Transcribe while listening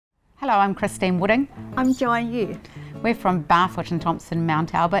Hello, I'm Christine Wooding. I'm Joanne. We're from Barfoot and Thompson,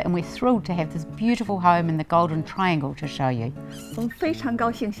 Mount Albert, and we're thrilled to have this beautiful home in the Golden Triangle to show you. 我们非常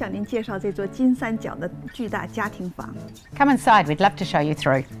高兴向您介绍这座金三角的巨大家庭房。 Come inside, we'd love to show you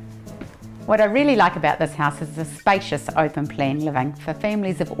through. What I really like about this house is the spacious open plan living. For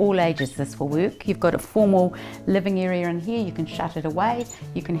families of all ages this will work. You've got a formal living area in here, you can shut it away,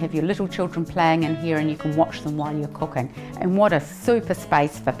 you can have your little children playing in here and you can watch them while you're cooking. And what a super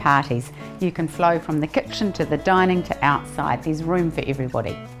space for parties. You can flow from the kitchen to the dining to outside. There's room for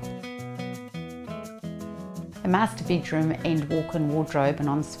everybody. The master bedroom and walk-in wardrobe and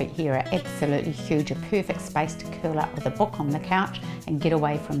ensuite here are absolutely huge, a perfect space to curl up with a book on the couch and get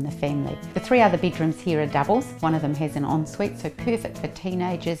away from the family. The three other bedrooms here are doubles. One of them has an ensuite, so perfect for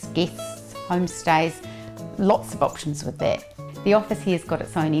teenagers, guests, homestays, lots of options with that. The office here's got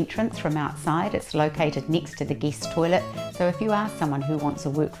its own entrance from outside. It's located next to the guest toilet, so if you are someone who wants a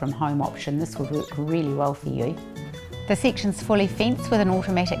work from home option, this would work really well for you. The section's fully fenced with an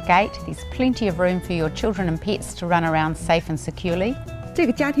automatic gate. There's plenty of room for your children and pets to run around safe and securely. 这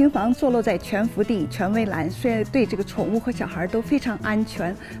个家庭房坐落在全福地、全围栏，所以对这个宠物和小孩都非常安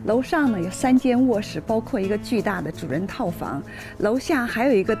全。楼上呢有3间卧室，包括一个巨大的主人套房，楼下还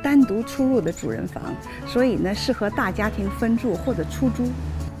有一个单独出入的主人房，所以呢适合大家庭分住或者出租。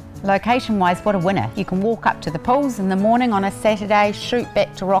 Location-wise, what a winner. You can walk up to the pools in the morning on a Saturday, shoot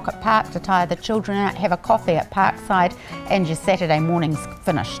back to Rocket Park to tire the children out, have a coffee at Parkside, and your Saturday morning's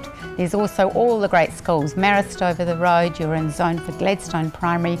finished. There's also all the great schools, Marist over the road, you're in zone for Gladstone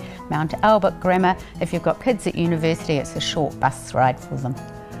Primary, Mount Albert Grammar. If you've got kids at university, it's a short bus ride for them.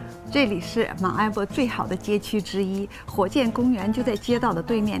 这里是Mount Albert最好的街区之一，火箭公园就在街道的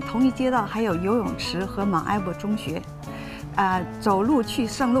对面，同一街道还有游泳池和Mount Albert中学。 走路去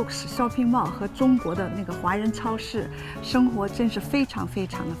圣路士 shopping mall 和中国的那个华人超市，生活真是非常非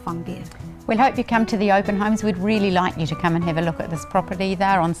常的方便。 We'll hope you come to the open homes. We'd really like you to come and have a look at this property.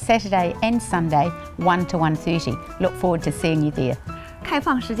 They're on Saturday and Sunday, 1 to 1:30. Look forward to seeing you there. 开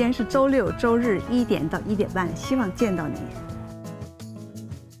放时间是周六、周日1点到1点半，希望见到你。